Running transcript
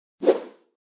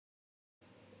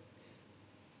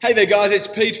Hey there guys, it's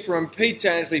Pete from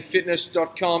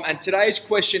PeteTansleyFitness.com, and today's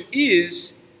question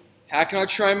is, how can I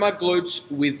train my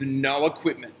glutes with no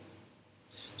equipment?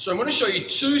 So I'm going to show you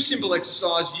two simple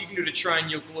exercises you can do to train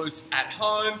your glutes at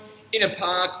home, in a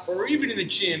park, or even in the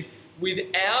gym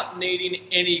without needing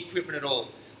any equipment at all.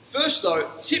 First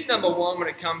though, tip number one when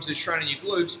it comes to training your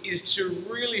glutes is to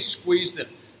really squeeze them.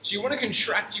 So you want to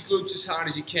contract your glutes as hard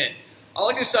as you can. I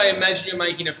like to say, imagine you're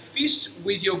making a fist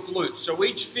with your glutes. So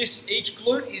each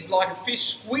glute is like a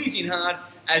fist squeezing hard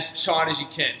as tight as you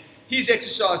can. Here's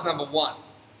exercise number one.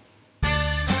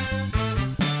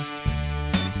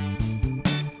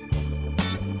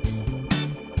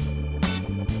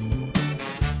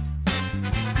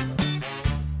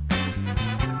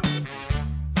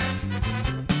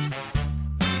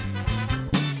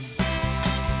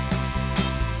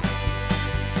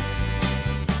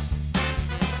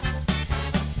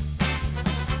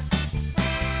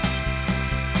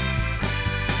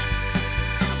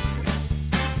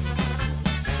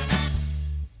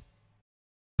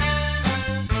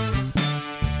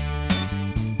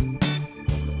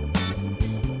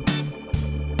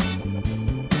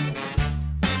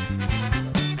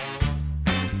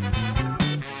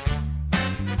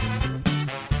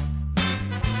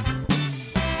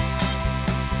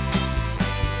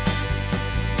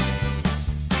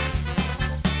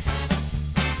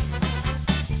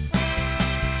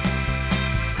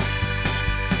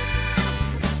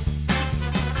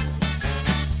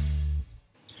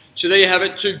 So there you have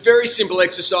it, two very simple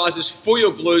exercises for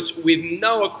your glutes with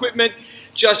no equipment,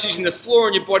 just using the floor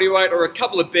and your body weight or a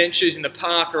couple of benches in the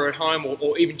park or at home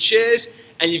or even chairs,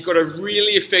 and you've got a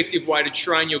really effective way to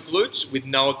train your glutes with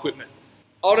no equipment.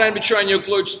 I'd aim to train your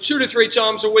glutes 2 to 3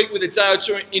 times a week with a day or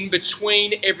two in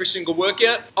between every single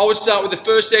workout. I would start with the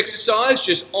first exercise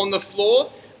just on the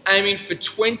floor, aiming for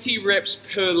 20 reps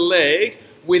per leg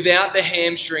without the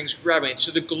hamstrings grabbing,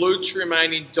 so the glutes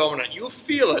remaining dominant. You'll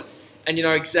feel it. And you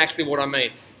know exactly what I mean.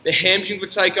 The hamstring will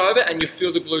take over and you'll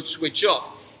feel the glutes switch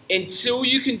off. Until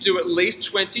you can do at least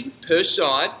 20 per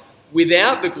side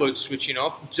without the glutes switching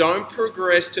off, don't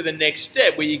progress to the next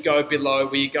step where you go below,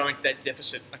 where you go into that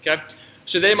deficit, okay?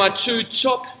 So they're my two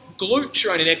top glute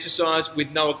training exercises with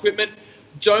no equipment.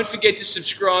 Don't forget to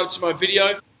subscribe to my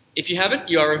video. If you haven't,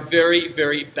 you are a very,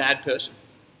 very bad person.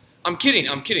 I'm kidding.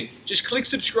 Just click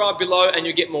subscribe below and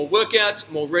you'll get more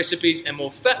workouts, more recipes, and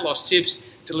more fat loss tips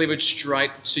delivered straight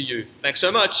to you. Thanks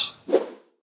so much.